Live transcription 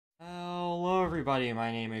everybody,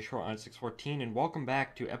 my name is Shortline614 and welcome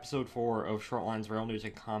back to episode 4 of Shortline's Rail News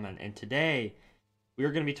and Comment. And today, we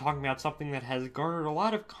are going to be talking about something that has garnered a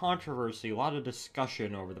lot of controversy, a lot of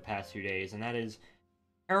discussion over the past few days, and that is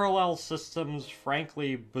Parallel Systems'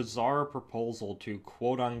 frankly bizarre proposal to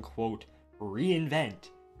quote-unquote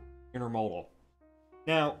reinvent intermodal.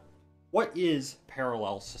 Now, what is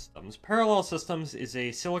Parallel Systems? Parallel Systems is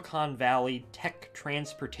a Silicon Valley tech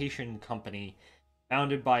transportation company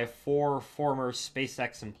founded by 4 former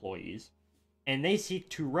SpaceX employees, and they seek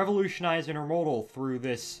to revolutionize intermodal through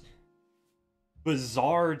this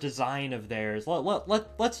bizarre design of theirs.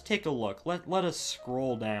 Let's take a look. Let us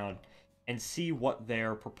scroll down and see what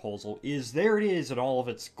their proposal is. There it is in all of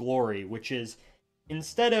its glory, which is,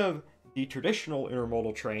 instead of the traditional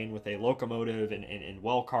intermodal train with a locomotive and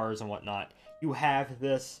well cars and whatnot, you have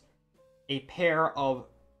a pair of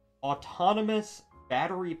autonomous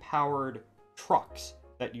battery-powered trucks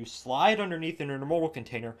that you slide underneath an intermodal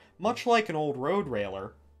container, much like an old road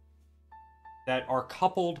railer, that are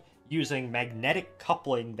coupled using magnetic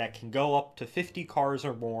coupling that can go up to 50 cars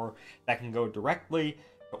or more, that can go directly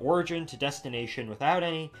to origin to destination without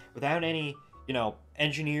any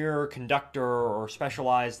engineer, conductor, or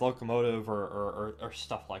specialized locomotive or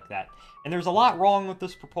stuff like that. And there's a lot wrong with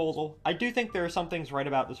this proposal. I do think there are some things right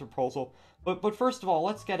about this proposal, but first of all,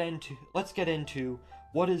 let's get into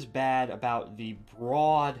what is bad about the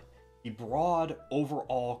broad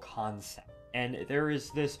overall concept. And there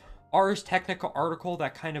is this Ars Technica article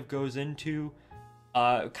that kind of goes into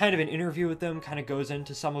kind of an interview with them, kind of goes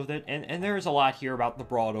into some of it, and there's a lot here about the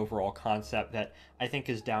broad overall concept that I think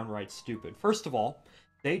is downright stupid. First of all,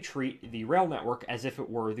 they treat the rail network as if it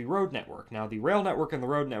were the road network. Now, the rail network and the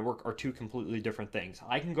road network are two completely different things.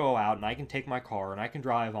 I can go out and I can take my car and I can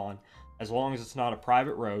drive on, as long as it's not a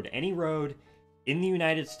private road. Any road in the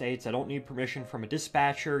United States, I don't need permission from a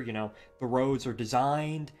dispatcher. The roads are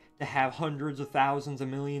designed to have hundreds of thousands of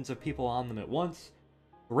millions of people on them at once.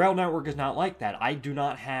 The rail network is not like that. I do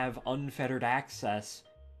not have unfettered access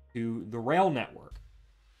to the rail network.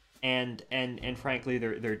 And frankly,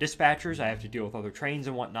 they're dispatchers. I have to deal with other trains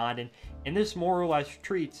and whatnot. And this more or less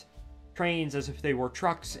treats trains as if they were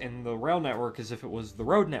trucks and the rail network as if it was the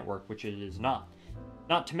road network, which it is not.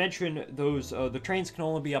 Not to mention, the trains can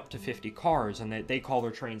only be up to 50 cars, and they call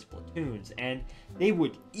their trains platoons, and they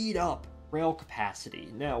would eat up rail capacity.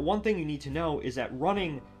 Now, one thing you need to know is that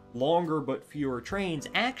running longer but fewer trains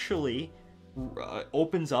actually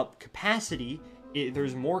opens up capacity.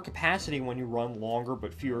 There's more capacity when you run longer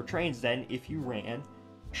but fewer trains than if you ran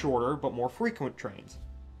shorter but more frequent trains.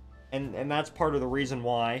 And that's part of the reason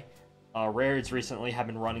why railroads recently have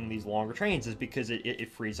been running these longer trains, is because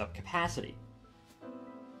it frees up capacity.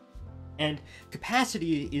 And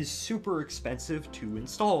capacity is super expensive to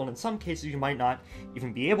install, and in some cases you might not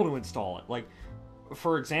even be able to install it. Like,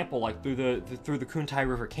 for example, like through the Kuntai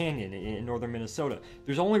River Canyon in northern Minnesota,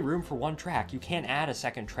 there's only room for one track. You can't add a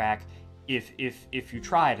second track if you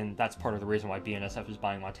tried, and that's part of the reason why BNSF is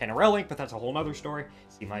buying Montana Rail Link, but that's a whole other story.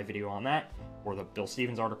 See my video on that, or the Bill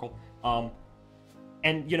Stevens article.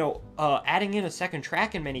 Adding in a second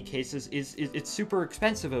track in many cases it's super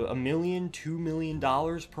expensive, $1 million, $2 million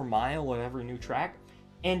per mile of every new track.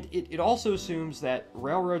 And it also assumes that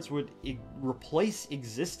railroads would replace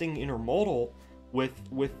existing intermodal with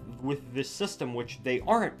this system, which they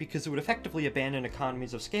aren't, because it would effectively abandon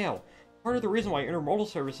economies of scale. Part of the reason why intermodal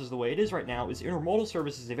service is the way it is right now is intermodal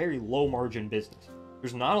service is a very low margin business.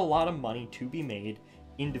 There's not a lot of money to be made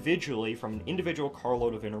individually from an individual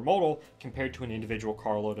carload of intermodal compared to an individual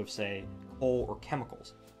carload of, say, coal or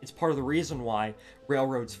chemicals. It's part of the reason why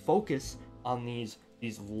railroads focus on these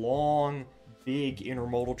long, big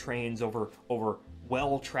intermodal trains over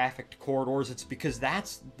well-trafficked corridors. It's because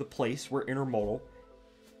that's the place where intermodal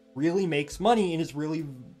really makes money and is really,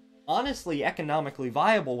 honestly, economically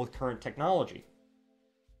viable with current technology.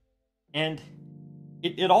 And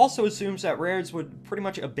it also assumes that railroads would pretty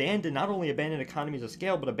much not only abandon economies of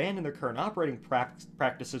scale, but abandon their current operating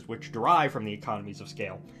practices, which derive from the economies of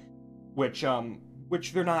scale, which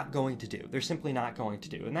they're not going to do. They're simply not going to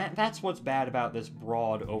do. And that's what's bad about this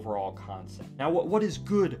broad overall concept. Now, what is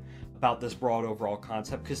good about this broad overall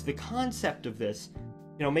concept? Because the concept of this,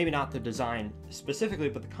 maybe not the design specifically,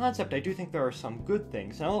 but the concept, I do think there are some good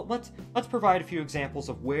things. Now, let's provide a few examples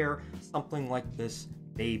of where something like this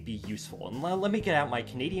may be useful. And let me get out my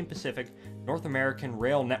Canadian Pacific North American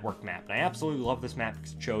Rail Network map. And I absolutely love this map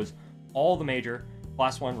because it shows all the major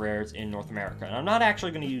Class 1 railroads in North America. And I'm not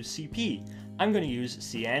actually going to use CP. I'm going to use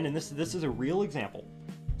CN, and this is a real example.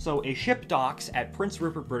 So a ship docks at Prince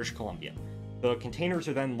Rupert, British Columbia. The containers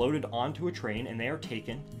are then loaded onto a train, and they are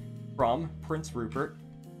taken from Prince Rupert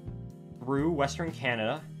through Western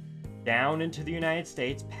Canada, down into the United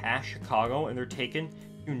States, past Chicago, and they're taken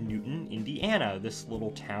to Newton, Indiana, this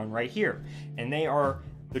little town right here. And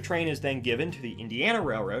the train is then given to the Indiana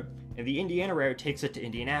Railroad, and the Indiana Railroad takes it to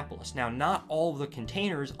Indianapolis. Now, not all of the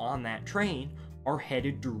containers on that train are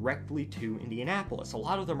headed directly to Indianapolis. A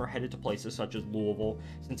lot of them are headed to places such as Louisville,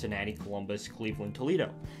 Cincinnati, Columbus, Cleveland,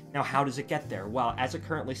 Toledo. Now, how does it get there? Well, as it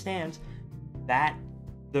currently stands,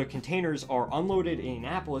 the containers are unloaded in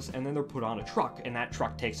Indianapolis and then they're put on a truck, and that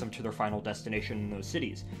truck takes them to their final destination in those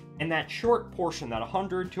cities. And that short portion, that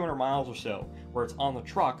 100, 200 miles or so, where it's on the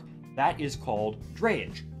truck, that is called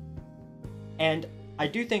drayage. And I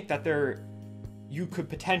do think that you could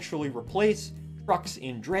potentially replace trucks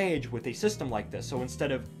in drayage with a system like this. So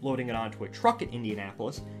instead of loading it onto a truck at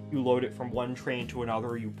Indianapolis, you load it from one train to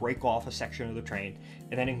another, you break off a section of the train,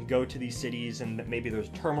 and then it can go to these cities, and maybe there's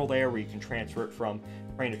a terminal there where you can transfer it from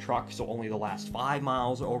train to truck, so only the last 5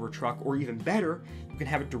 miles are over truck, or even better, you can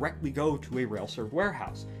have it directly go to a rail-served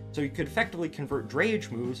warehouse. So you could effectively convert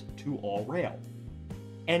drayage moves to all rail.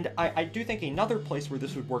 And I do think another place where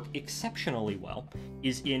this would work exceptionally well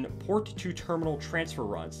is in port-to-terminal transfer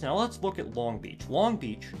runs. Now let's look at Long Beach. Long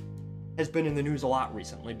Beach has been in the news a lot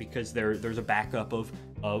recently because there's a backup of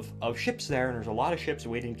ships there, and there's a lot of ships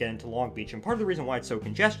waiting to get into Long Beach. And part of the reason why it's so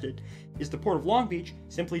congested is the Port of Long Beach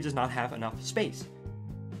simply does not have enough space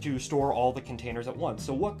to store all the containers at once.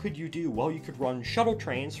 So what could you do? Well, you could run shuttle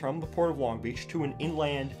trains from the Port of Long Beach to an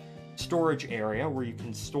inland storage area where you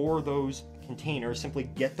can store those containers, simply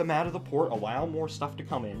get them out of the port, allow more stuff to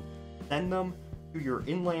come in, send them to your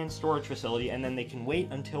inland storage facility, and then they can wait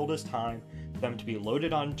until it is time for them to be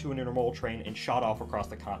loaded onto an intermodal train and shot off across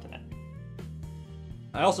the continent.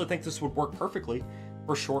 I also think this would work perfectly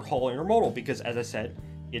for short-haul intermodal because, as I said,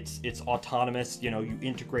 it's autonomous. You know, you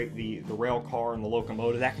integrate the rail car and the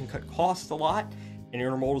locomotive. That can cut costs a lot. And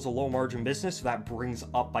intermodal is a low-margin business, so that brings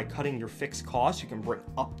up, by cutting your fixed costs, you can bring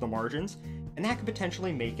up the margins, and that could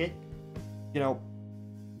potentially make it, you know,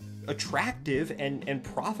 attractive and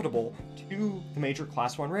profitable to the major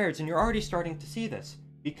Class 1 railroads. And you're already starting to see this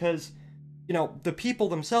because, you know, the people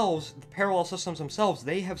themselves, the parallel systems themselves,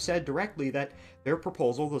 they have said directly that their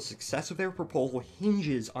proposal, the success of their proposal,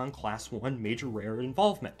 hinges on Class 1 major railroad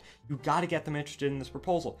involvement. You've got to get them interested in this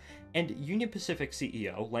proposal. And Union Pacific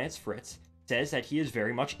CEO Lance Fritz says that he is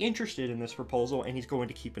very much interested in this proposal and he's going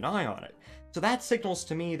to keep an eye on it. So that signals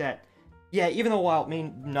to me that, yeah, even though while it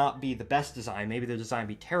may not be the best design, maybe the design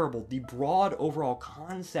be terrible, the broad overall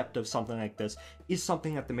concept of something like this is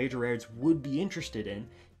something that the major railroads would be interested in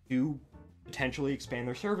to potentially expand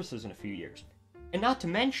their services in a few years. And not to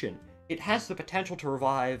mention, it has the potential to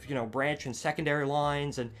revive, you know, branch and secondary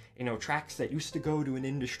lines and, you know, tracks that used to go to an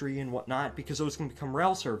industry and whatnot, because those can become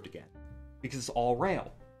rail served again, because it's all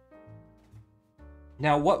rail.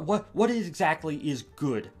 Now, what exactly is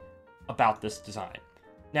good about this design?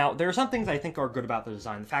 Now, there are some things I think are good about the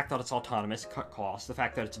design. The fact that it's autonomous, cut costs. The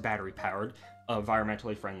fact that it's battery powered,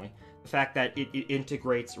 environmentally friendly. The fact that it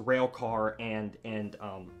integrates rail car and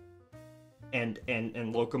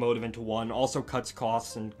locomotive into one, also cuts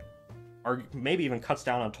costs and maybe even cuts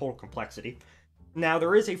down on total complexity. Now,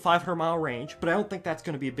 there is a 500-mile range, but I don't think that's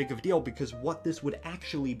going to be a big of a deal because what this would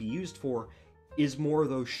actually be used for is more of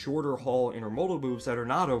those shorter haul intermodal moves that are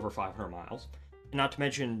not over 500 miles. And not to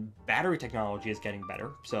mention, battery technology is getting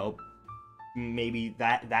better, so maybe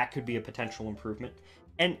that could be a potential improvement.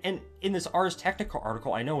 And in this Ars Technica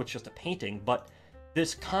article, I know it's just a painting, but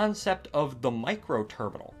this concept of the micro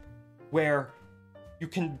terminal, where you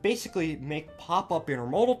can basically make pop-up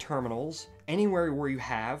intermodal terminals anywhere where you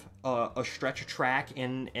have a stretch of track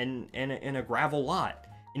and a gravel lot.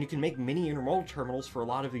 And you can make mini intermodal terminals for a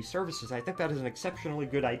lot of these services. I think that is an exceptionally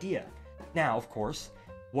good idea. Now, of course,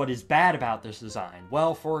 what is bad about this design?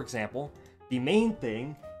 Well, for example, the main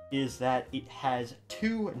thing is that it has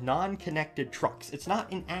two non-connected trucks. It's not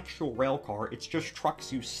an actual rail car, it's just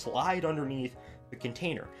trucks you slide underneath the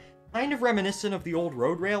container. Kind of reminiscent of the old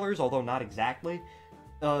road railers, although not exactly.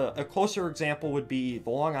 A closer example would be the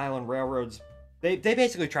Long Island Railroad's. They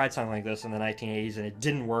basically tried something like this in the 1980s and it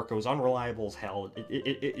didn't work. It was unreliable as hell.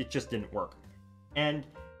 It just didn't work. And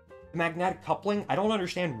magnetic coupling, I don't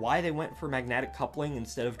understand why they went for magnetic coupling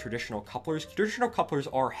instead of traditional couplers. Traditional couplers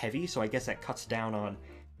are heavy, so I guess that cuts down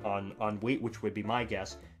on weight, which would be my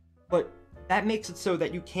guess. But that makes it so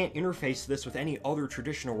that you can't interface this with any other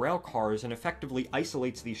traditional rail cars and effectively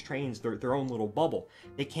isolates these trains their own little bubble.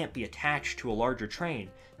 They can't be attached to a larger train.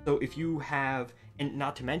 So if you have, and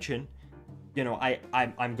not to mention, you know,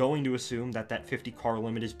 I'm going to assume that 50 car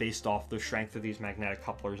limit is based off the strength of these magnetic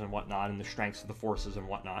couplers and whatnot, and the strengths of the forces and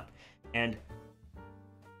whatnot. And,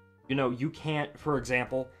 you know, you can't, for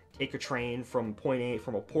example, take a train from point A,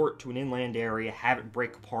 from a port to an inland area, have it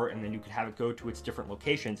break apart, and then you could have it go to its different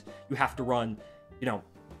locations. You have to run, you know,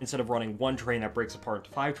 instead of running one train that breaks apart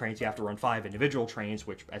into 5 trains, you have to run 5 individual trains,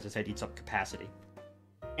 which, as I said, eats up capacity.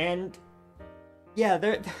 And,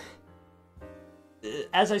 yeah,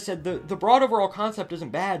 as I said, the broad overall concept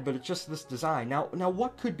isn't bad, but it's just this design. Now,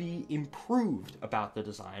 what could be improved about the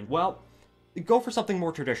design? Well, go for something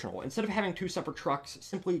more traditional. Instead of having 2 separate trucks,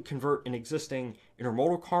 simply convert an existing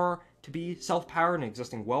intermodal car to be self-powered, an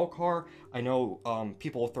existing well car. I know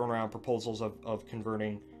people have thrown around proposals of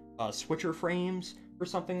converting switcher frames or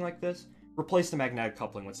something like this. Replace the magnetic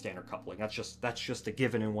coupling with standard coupling. That's just a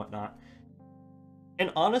given and whatnot.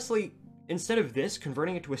 And honestly, instead of this,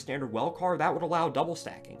 converting it to a standard well car, that would allow double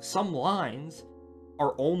stacking. Some lines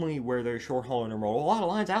are only where they're short haul intermodal. A lot of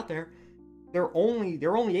lines out there, they're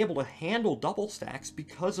only able to handle double stacks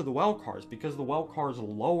because of the well cars, because the well cars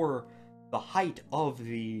lower the height of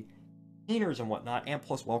the containers and whatnot, and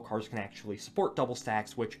plus well cars can actually support double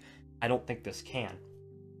stacks, which I don't think this can.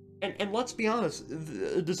 And let's be honest,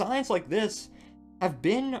 designs like this have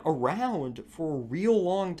been around for a real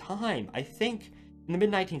long time. I think in the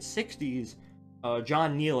mid-1960s,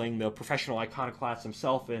 John Nealing, the professional iconoclast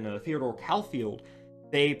himself, and Theodore Caulfield,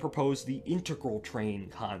 they proposed the integral train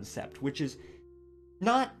concept, which is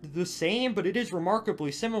not the same, but it is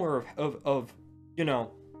remarkably similar of you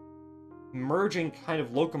know, merging kind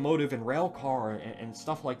of locomotive and rail car and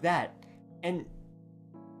stuff like that. And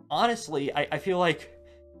honestly, I feel like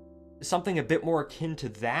something a bit more akin to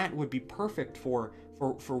that would be perfect for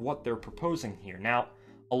what they're proposing here. Now,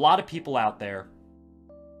 a lot of people out there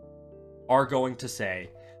are going to say,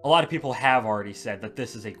 a lot of people have already said that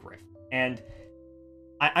this is a grift. And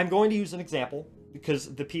I'm going to use an example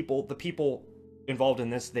because the people involved in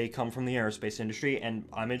this, they come from the aerospace industry, and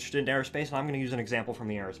I'm interested in aerospace, and I'm going to use an example from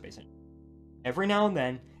the aerospace industry. Every now and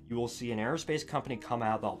then, you will see an aerospace company come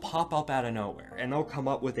out, they'll pop up out of nowhere, and they'll come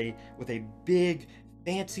up with a big,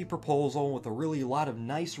 fancy proposal with a lot of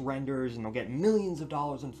nice renders, and they'll get millions of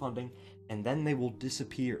dollars in funding, and then they will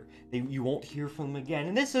disappear. You won't hear from them again.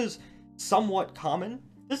 And this is somewhat common.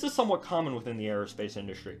 This is somewhat common within the aerospace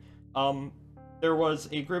industry. There was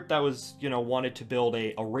a group that was, wanted to build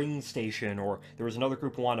a ring station, or there was another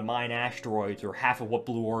group who wanted to mine asteroids, or half of what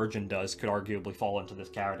Blue Origin does could arguably fall into this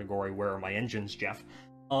category. Where are my engines, Jeff?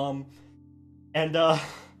 But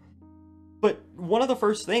one of the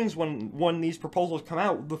first things when these proposals come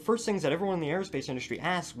out, the first things that everyone in the aerospace industry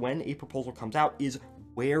asks when a proposal comes out is,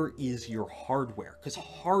 where is your hardware? Because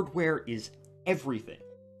hardware is everything.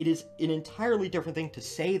 It is an entirely different thing to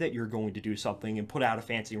say that you're going to do something and put out a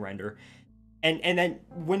fancy render. And then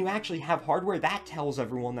when you actually have hardware, that tells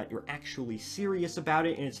everyone that you're actually serious about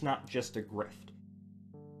it and it's not just a grift.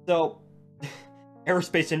 So,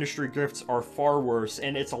 aerospace industry grifts are far worse,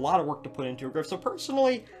 and it's a lot of work to put into a grift. So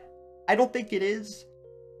personally, I don't think it is.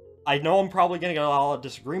 I know I'm probably going to get a lot of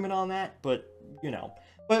disagreement on that, but,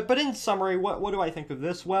 But in summary, what do I think of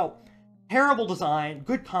this? Well, terrible design,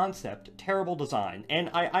 good concept, terrible design.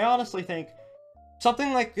 And I honestly think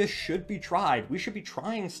something like this should be tried. We should be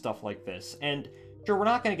trying stuff like this. And sure, we're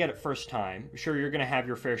not going to get it first time. Sure, you're going to have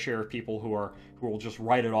your fair share of people who will just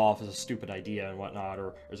write it off as a stupid idea and whatnot,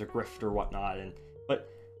 or as a grift or whatnot. But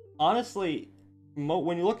honestly,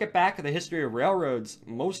 when you look back at the history of railroads,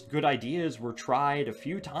 most good ideas were tried a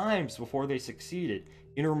few times before they succeeded.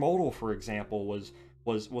 Intermodal, for example, was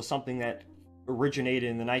something that originated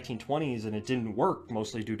in the 1920s, and it didn't work,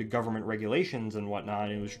 mostly due to government regulations and whatnot.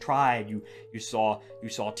 And it was tried. You saw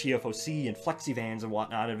TFOC and flexivans and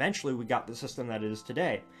whatnot. And eventually, we got the system that it is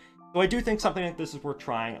today. So I do think something like this is worth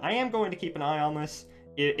trying. I am going to keep an eye on this.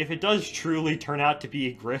 If it does truly turn out to be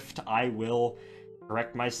a grift, I will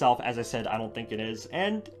correct myself. As I said, I don't think it is.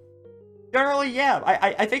 And generally, yeah,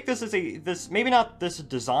 I think this is maybe not this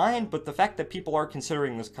design, but the fact that people are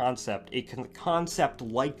considering this concept, a concept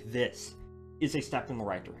like this, is a step in the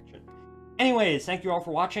right direction. Anyways, thank you all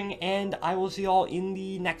for watching, and I will see you all in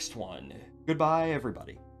the next one. Goodbye,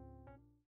 everybody.